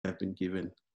been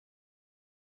given.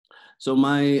 So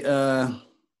my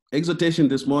exhortation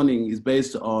this morning is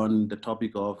based on the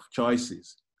topic of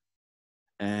choices.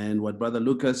 And what Brother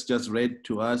Lucas just read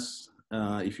to us,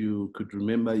 if you could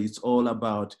remember, it's all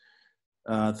about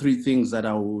three things that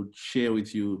I would share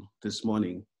with you this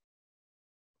morning.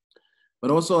 But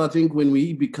also, I think when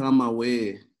we become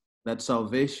aware that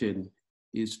salvation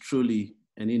is truly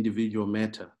an individual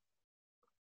matter,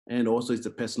 and also it's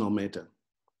a personal matter.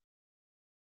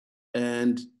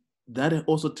 And that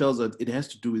also tells us it has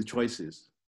to do with choices.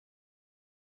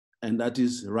 And that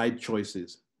is right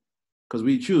choices. Because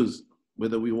we choose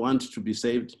whether we want to be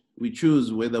saved. We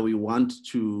choose whether we want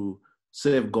to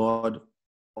serve God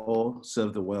or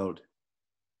serve the world.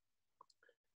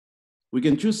 We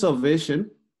can choose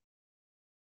salvation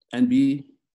and be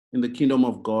in the kingdom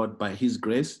of God by His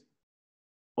grace,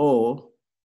 or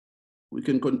we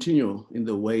can continue in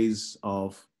the ways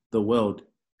of the world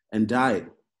and die,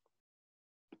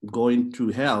 going to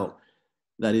hell,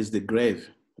 that is the grave,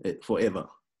 forever.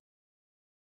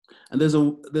 And there's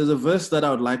a verse that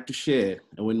I would like to share.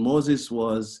 And when Moses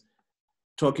was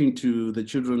talking to the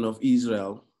children of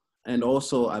Israel, and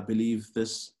also I believe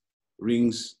this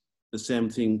rings the same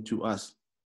thing to us.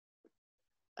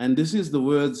 And this is the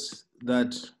words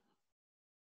that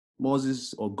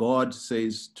Moses or God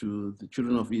says to the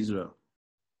children of Israel.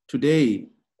 Today,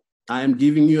 I am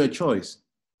giving you a choice.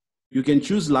 You can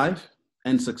choose life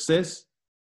and success,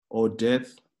 or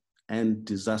death and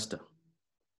disaster.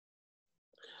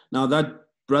 Now that,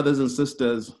 brothers and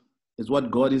sisters, is what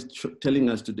God is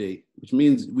telling us today, which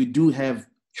means we do have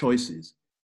choices.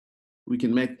 We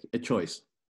can make a choice.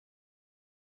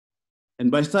 And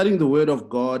by studying the word of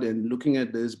God and looking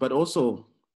at this, but also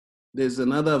there's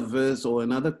another verse or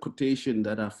another quotation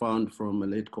that I found from a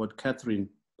late called Catherine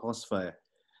Posfire.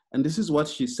 And this is what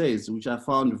she says, which I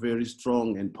found very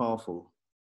strong and powerful.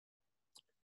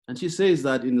 And she says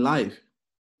that in life,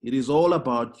 it is all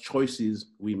about choices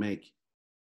we make.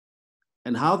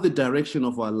 And how the direction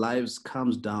of our lives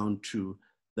comes down to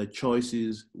the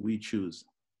choices we choose.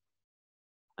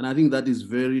 And I think that is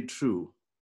very true,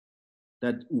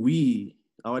 that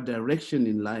our direction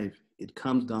in life, it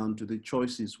comes down to the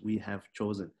choices we have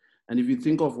chosen. And if you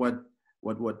think of what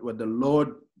the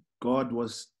Lord God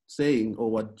was saying, or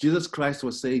what Jesus Christ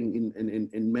was saying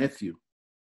in Matthew,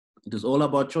 it is all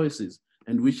about choices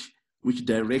and which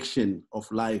direction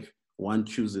of life one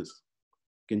chooses.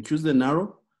 You can choose the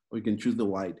narrow, or you can choose the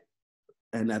wide.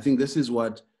 And I think this is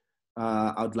what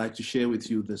I would like to share with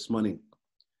you this morning.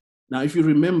 Now, if you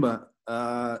remember,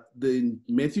 the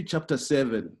Matthew chapter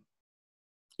 7,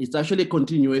 it's actually a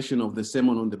continuation of the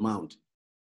Sermon on the Mount.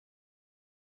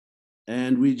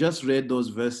 And we just read those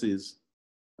verses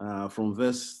from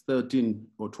verse 13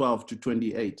 or 12 to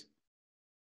 28.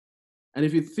 And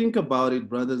if you think about it,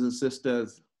 brothers and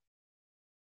sisters,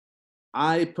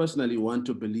 I personally want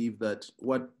to believe that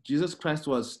what Jesus Christ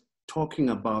was talking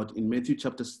about in Matthew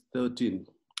chapter 13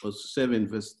 or 7,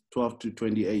 verse 12 to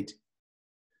 28,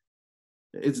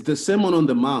 it's the Sermon on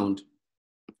the Mount.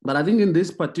 But I think in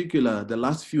this particular, the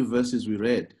last few verses we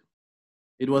read,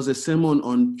 it was a sermon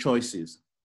on choices.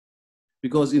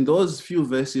 Because in those few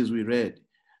verses we read,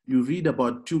 you read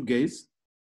about 2 gates,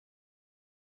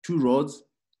 2 roads,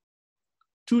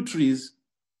 2 trees,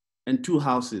 and 2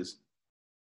 houses.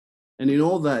 And in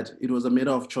all that, it was a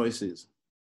matter of choices.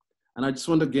 And I just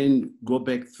want to again go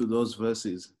back to those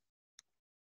verses.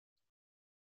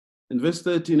 In verse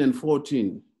 13 and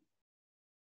 14,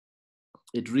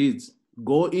 it reads,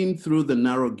 "Go in through the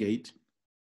narrow gate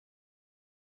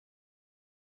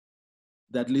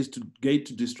that leads to gate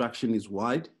to destruction is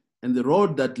wide, and the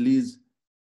road that leads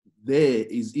there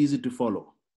is easy to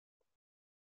follow.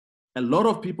 A lot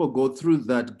of people go through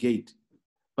that gate,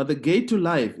 but the gate to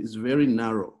life is very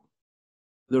narrow.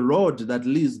 The road that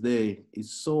leads there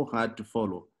is so hard to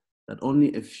follow that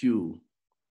only a few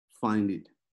find it.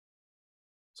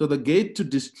 So the gate to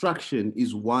destruction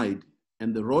is wide,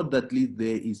 and the road that leads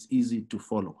there is easy to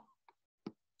follow."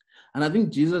 And I think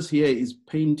Jesus here is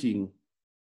painting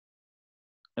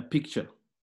a picture.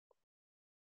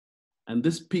 And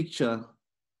this picture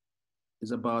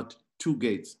is about 2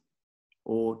 gates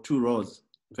or 2 roads.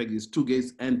 In fact, it's 2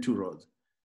 gates and 2 roads.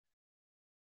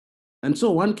 And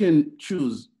so one can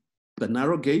choose the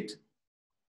narrow gate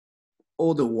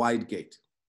or the wide gate.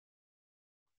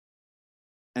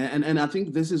 And I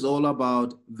think this is all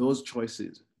about those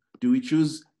choices. Do we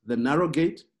choose the narrow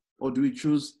gate, or do we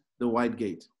choose the wide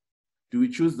gate? Do we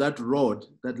choose that road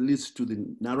that leads to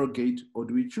the narrow gate, or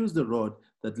do we choose the road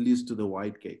that leads to the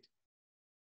wide gate?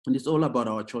 And it's all about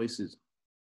our choices.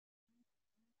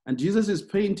 And Jesus is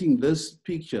painting this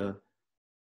picture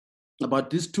about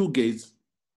these two gates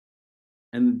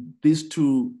and these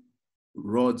two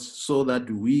roads so that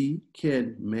we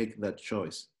can make that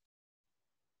choice.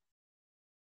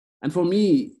 And for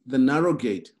me, the narrow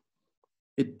gate,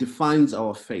 it defines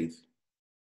our faith.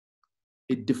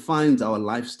 It defines our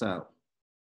lifestyle.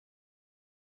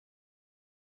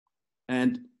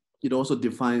 And it also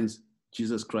defines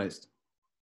Jesus Christ.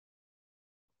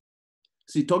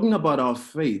 See, talking about our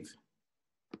faith,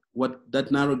 what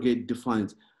that narrow gate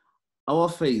defines, our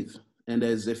faith, and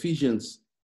as Ephesians,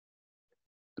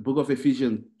 the book of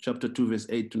Ephesians, chapter 2, verse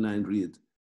 8 to 9 reads,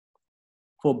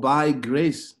 "For by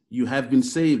grace you have been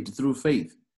saved through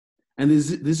faith. And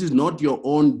this is not your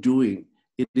own doing.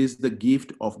 It is the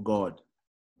gift of God,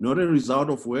 not a result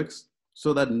of works,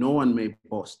 so that no one may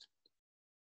boast."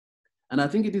 And I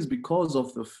think it is because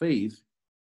of the faith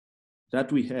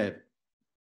that we have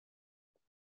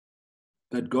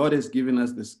that God has given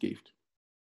us this gift.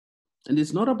 And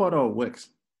it's not about our works.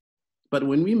 But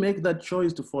when we make that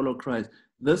choice to follow Christ,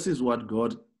 this is what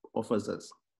God offers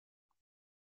us.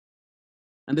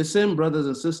 And the same, brothers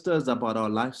and sisters, about our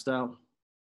lifestyle.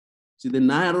 See, the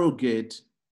narrow gate,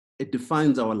 it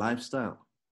defines our lifestyle.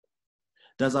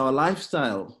 Does our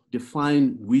lifestyle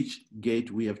define which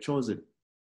gate we have chosen?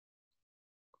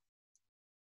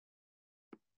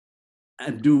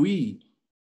 And do we,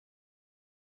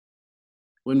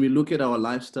 when we look at our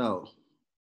lifestyle,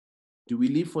 do we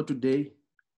live for today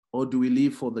or do we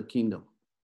live for the kingdom?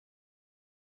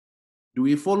 Do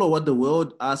we follow what the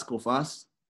world asks of us?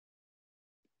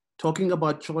 Talking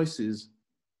about choices,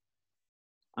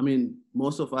 I mean,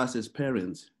 most of us as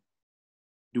parents,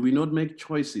 do we not make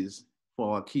choices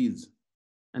for our kids?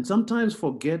 And sometimes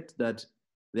forget that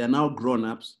they are now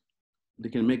grown-ups, they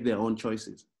can make their own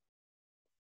choices.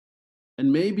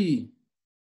 And maybe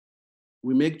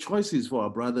we make choices for our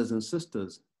brothers and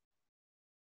sisters,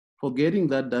 forgetting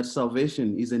that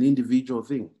salvation is an individual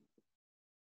thing.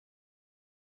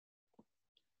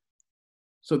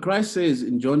 So Christ says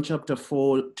in John chapter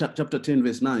 10,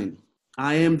 verse 9,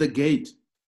 "I am the gate.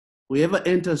 Whoever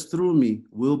enters through me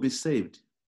will be saved.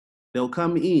 They'll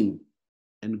come in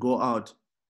and go out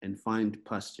and find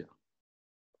pasture."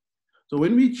 So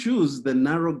when we choose the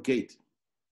narrow gate,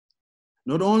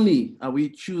 not only are we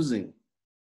choosing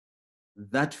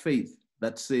that faith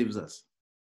that saves us,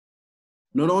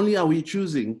 not only are we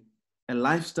choosing a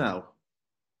lifestyle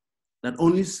that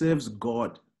only serves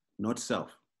God, not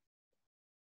self,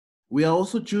 we are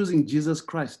also choosing Jesus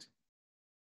Christ.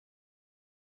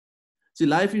 See,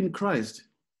 life in Christ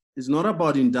is not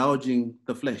about indulging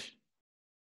the flesh,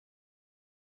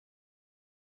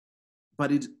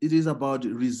 but it is about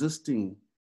resisting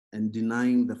and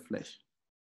denying the flesh.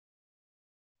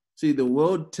 See, the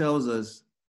world tells us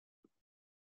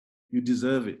you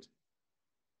deserve it.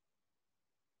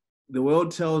 The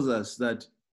world tells us that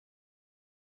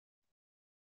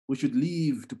we should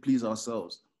live to please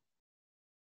ourselves.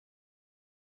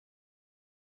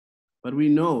 But we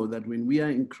know that when we are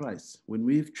in Christ, when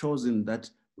we've chosen that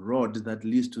road that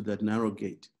leads to that narrow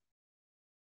gate,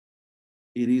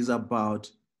 it is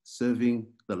about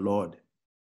serving the Lord,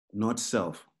 not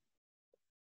self.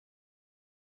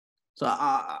 So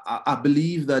I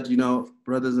believe that,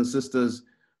 brothers and sisters,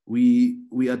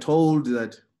 we are told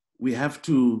that we have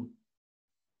to,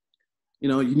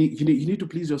 you need to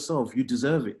please yourself. You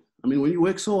deserve it. I mean, when you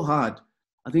work so hard,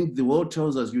 I think the world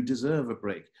tells us you deserve a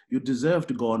break. You deserve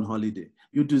to go on holiday.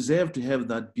 You deserve to have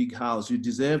that big house. You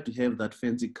deserve to have that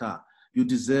fancy car. You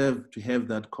deserve to have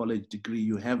that college degree.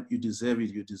 You deserve it.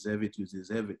 You deserve it. You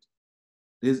deserve it.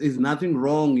 There's nothing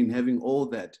wrong in having all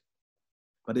that.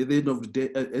 But at the end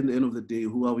of the day,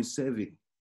 who are we serving?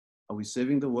 Are we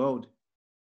serving the world,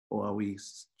 or are we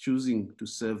choosing to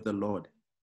serve the Lord?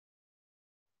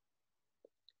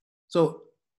 So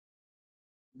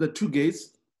the two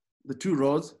gates, the two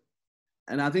roads,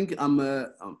 and I think I'm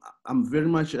very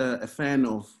much a fan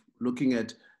of looking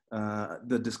at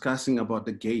the discussing about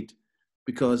the gate,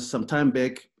 because some time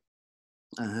back,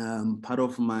 part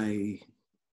of my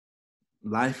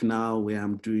life now, where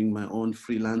I'm doing my own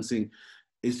freelancing,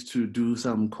 is to do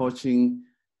some coaching,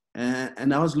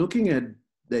 and I was looking at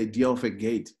the idea of a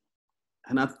gate,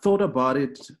 and I thought about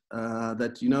it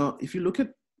that if you look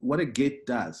at what a gate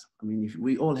does, I mean, if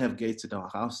we all have gates at our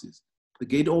houses, the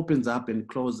gate opens up and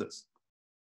closes.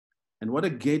 And what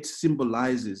a gate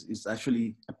symbolizes is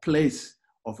actually a place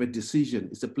of a decision.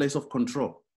 It's a place of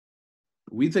control.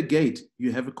 With a gate,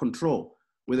 you have a control,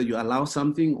 whether you allow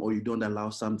something or you don't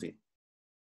allow something.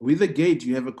 With a gate,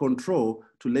 you have a control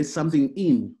to let something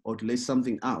in or to let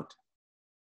something out.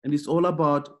 And it's all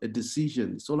about a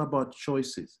decision. It's all about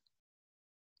choices.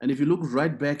 And if you look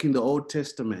right back in the Old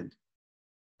Testament,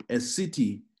 a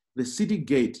city, the city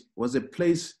gate was a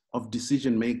place of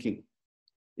decision making.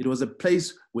 It was a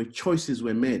place where choices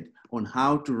were made on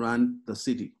how to run the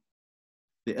city.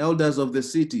 The elders of the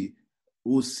city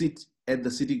will sit at the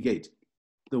city gate.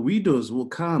 The widows will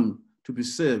come to be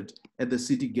served at the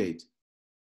city gate.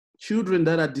 Children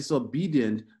that are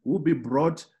disobedient will be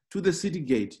brought to the city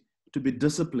gate to be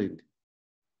disciplined.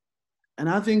 And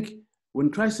I think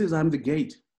when Christ says, I'm the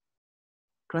gate,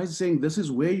 Christ is saying, this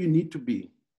is where you need to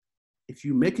be. If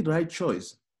you make the right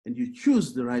choice and you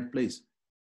choose the right place,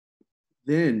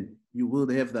 then you will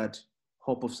have that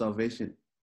hope of salvation.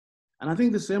 And I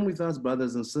think the same with us,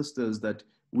 brothers and sisters, that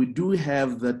we do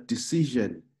have that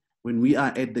decision when we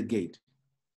are at the gate.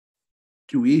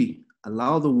 Do we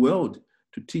allow the world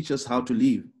to teach us how to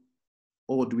live,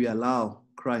 or do we allow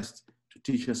Christ to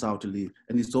teach us how to live?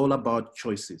 And it's all about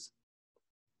choices.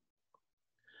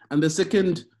 And the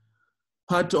second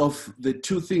part of the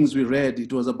two things we read,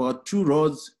 it was about two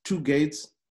roads, two gates,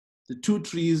 the two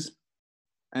trees.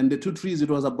 And the two trees, it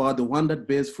was about the one that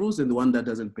bears fruits and the one that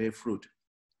doesn't bear fruit.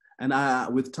 And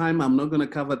with time, I'm not going to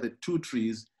cover the two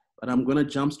trees, but I'm going to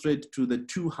jump straight to the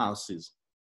two houses.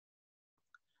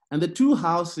 And the two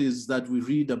houses that we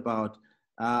read about,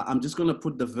 I'm just going to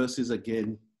put the verses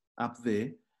again up there.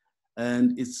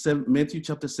 And it's Matthew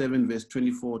chapter 7, verse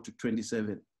 24 to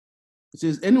 27. It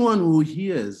says, anyone who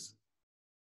hears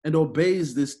and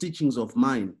obeys these teachings of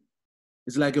mine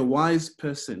is like a wise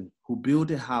person who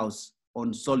built a house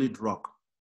on solid rock.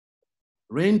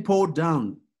 Rain poured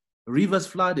down, rivers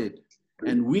flooded,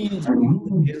 and winds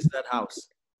blew against that house.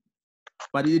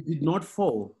 But it did not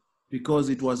fall because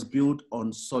it was built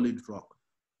on solid rock.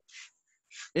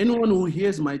 Anyone who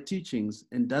hears my teachings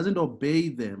and doesn't obey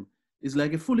them is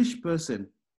like a foolish person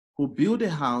who built a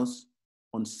house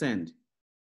on sand.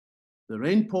 The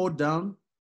rain poured down,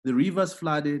 the rivers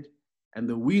flooded, and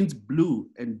the winds blew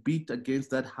and beat against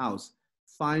that house.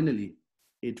 Finally,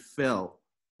 it fell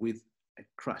with a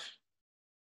crash.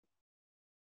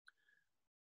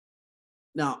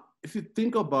 Now, if you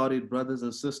think about it, brothers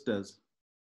and sisters,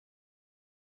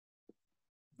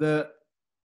 the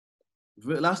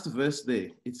last verse there,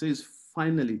 it says,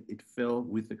 finally, it fell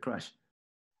with a crash.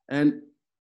 And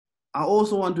I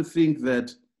also want to think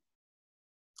that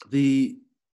the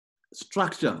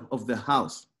structure of the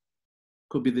house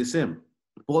could be the same.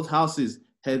 Both houses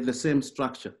had the same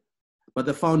structure, but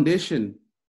the foundation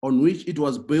on which it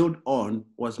was built on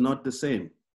was not the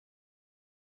same.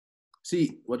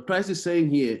 See, what Christ is saying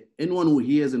here, anyone who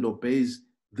hears and obeys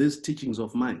these teachings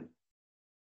of mine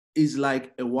is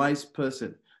like a wise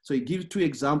person. So he gives two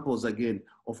examples again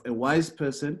of a wise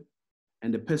person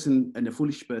and a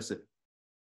foolish person.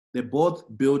 They both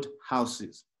built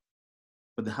houses,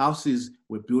 but the houses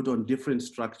were built on different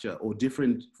structure or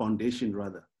different foundation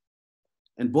rather.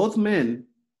 And both men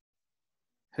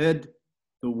heard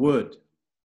the word,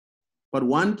 but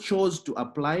one chose to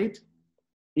apply it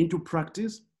into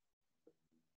practice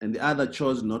and the other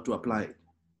chose not to apply it.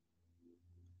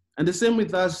 And the same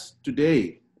with us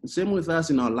today, the same with us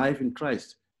in our life in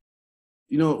Christ.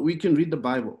 You know, we can read the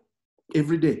Bible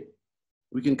every day.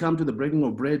 We can come to the breaking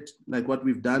of bread like what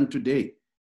we've done today,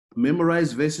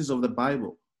 memorize verses of the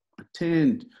Bible,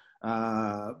 attend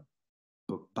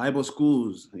Bible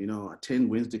schools, you know, attend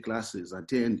Wednesday classes,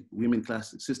 attend women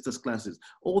classes, sisters classes,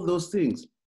 all those things.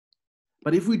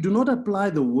 But if we do not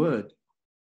apply the word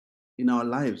in our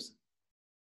lives,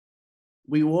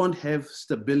 we won't have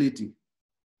stability.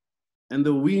 And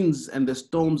the winds and the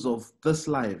storms of this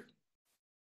life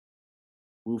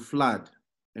will flood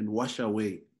and wash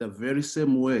away the very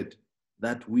same word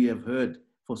that we have heard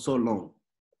for so long.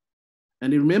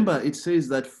 And remember, it says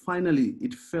that finally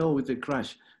it fell with a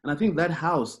crash. And I think that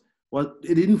house,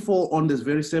 it didn't fall on this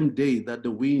very same day that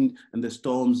the wind and the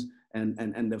storms and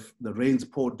the rains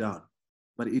poured down.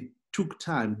 But it took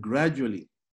time, gradually.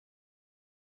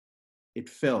 It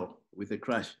fell with a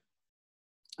crash.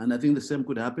 And I think the same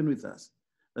could happen with us.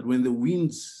 That when the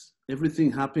winds,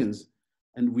 everything happens,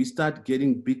 and we start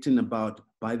getting beaten about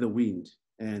by the wind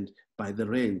and by the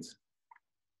rains,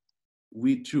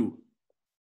 we too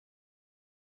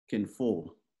can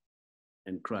fall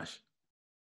and crash.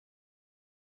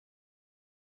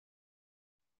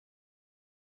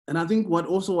 And I think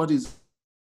what is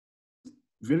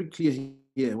very clear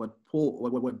here, what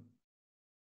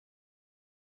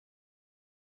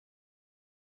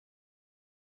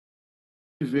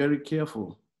be very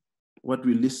careful what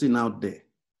we listen out there.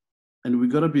 And we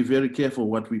gotta be very careful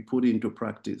what we put into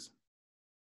practice.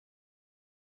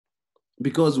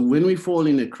 Because when we fall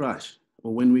in a crash,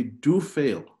 or when we do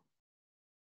fail,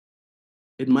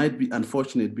 it might be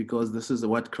unfortunate because this is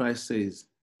what Christ says,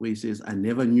 where he says, I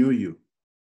never knew you.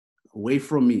 Away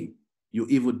from me, you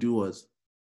evildoers.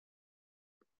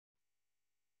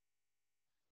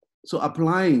 So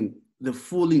applying the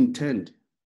full intent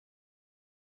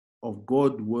of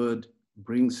God's word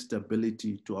brings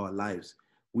stability to our lives.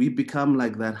 We become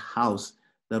like that house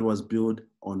that was built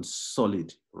on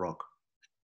solid rock.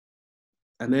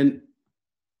 And then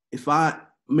if I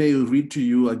may read to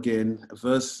you again a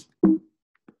verse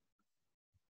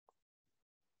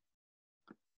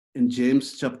in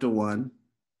James chapter 1,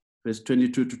 verse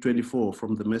 22 to 24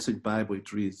 from the Message Bible,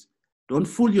 it reads, "Don't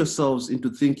fool yourselves into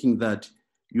thinking that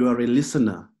you are a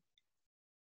listener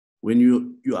when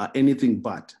you are anything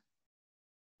but,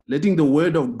 letting the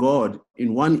word of God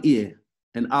in one ear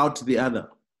and out the other.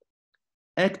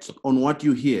 Act on what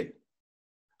you hear.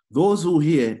 Those who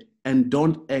hear and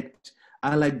don't act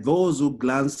are like those who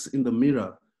glance in the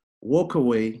mirror, walk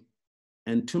away,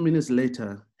 and 2 minutes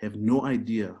later have no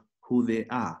idea who they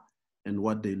are and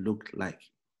what they look like."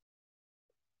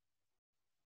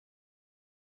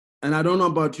 And I don't know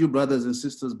about you, brothers and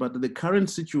sisters, but the current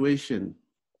situation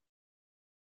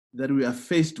that we are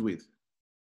faced with,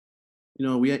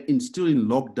 we are still in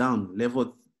lockdown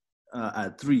level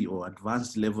 3 or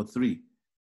advanced level 3.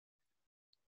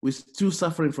 We're still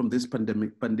suffering from this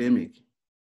pandemic.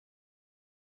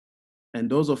 And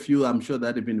those of you, I'm sure,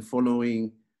 that have been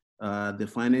following the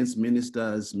finance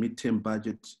minister's midterm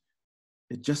budget,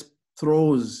 it just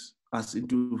throws us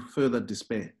into further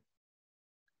despair.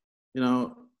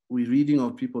 We're reading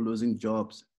of people losing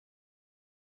jobs.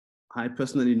 I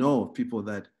personally know of people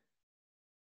that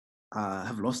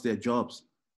have lost their jobs.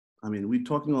 I mean, we're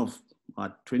talking of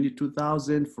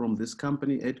 22,000 from this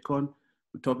company, Edcon.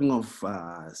 We're talking of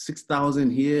 6,000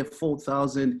 here,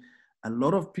 4,000. A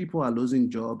lot of people are losing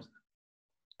jobs.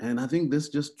 And I think this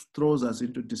just throws us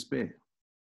into despair.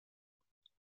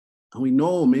 And we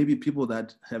know maybe people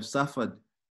that have suffered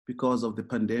because of the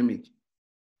pandemic.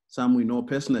 Some we know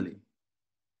personally.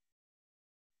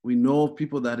 We know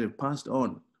people that have passed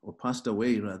on or passed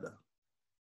away rather.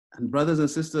 And brothers and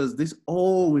sisters, this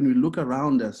all, when we look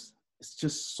around us, it's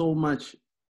just so much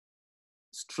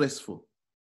stressful.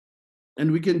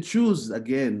 And we can choose,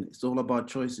 again, it's all about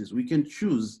choices. We can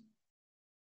choose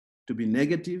to be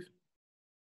negative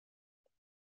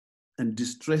and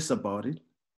distress about it.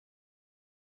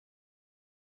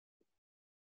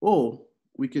 Or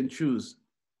we can choose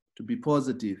to be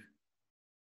positive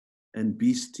and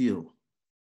be still,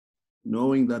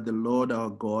 knowing that the Lord our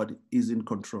God is in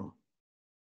control.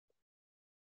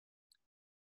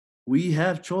 We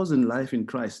have chosen life in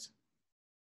Christ.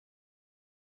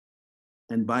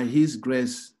 And by his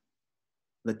grace,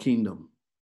 the kingdom.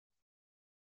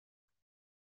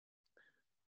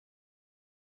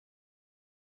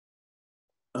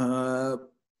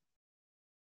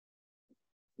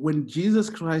 When Jesus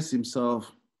Christ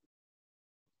himself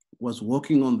was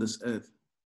walking on this earth,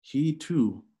 he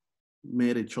too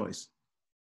made a choice.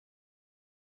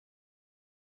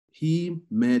 He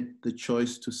made the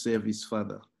choice to serve his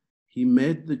Father. He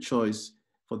made the choice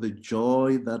for the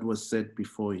joy that was set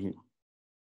before him.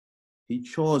 He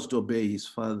chose to obey his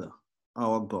Father,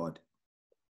 our God.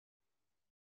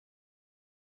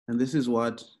 And this is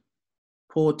what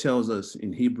Paul tells us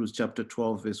in Hebrews chapter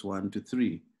 12, verse 1 to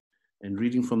 3, and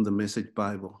reading from the Message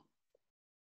Bible.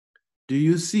 Do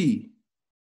you see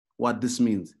what this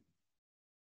means?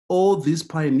 All these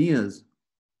pioneers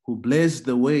who blazed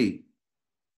the way,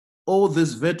 all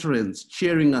these veterans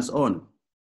cheering us on,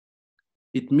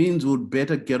 it means we'd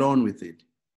better get on with it.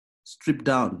 Strip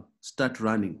down, start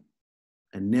running,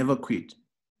 and never quit.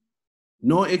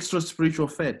 No extra spiritual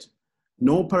fat,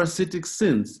 no parasitic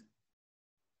sins.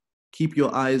 Keep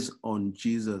your eyes on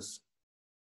Jesus,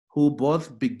 who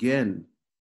both began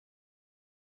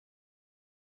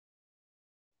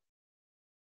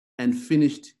and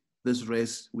finished this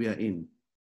race we are in.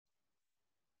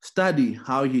 Study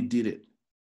how he did it,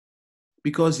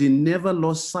 because he never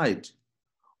lost sight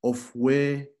of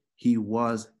where he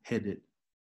was headed.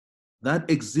 That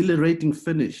exhilarating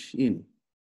finish in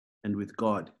and with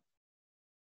God.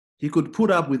 He could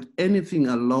put up with anything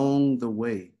along the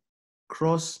way,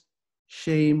 cross,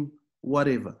 shame,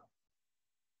 whatever.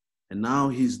 And now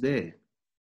he's there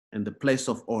in the place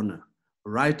of honor,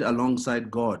 right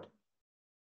alongside God.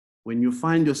 When you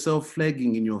find yourself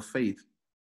flagging in your faith,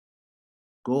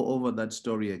 go over that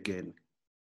story again,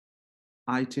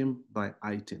 item by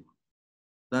item.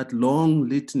 That long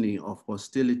litany of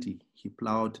hostility he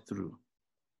plowed through,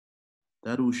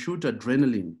 that will shoot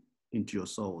adrenaline into your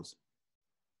souls.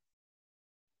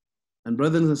 And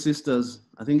brothers and sisters,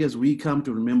 I think as we come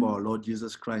to remember our Lord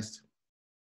Jesus Christ,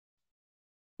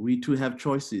 we too have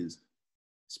choices,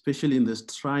 especially in these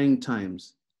trying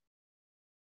times.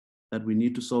 that we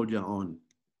need to soldier on.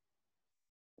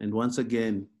 And once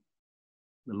again,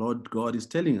 the Lord God is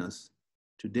telling us,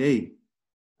 today,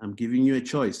 I'm giving you a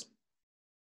choice.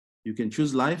 You can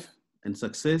choose life and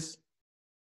success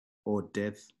or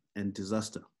death and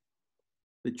disaster.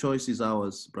 The choice is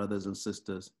ours, brothers and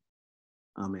sisters.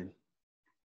 Amen.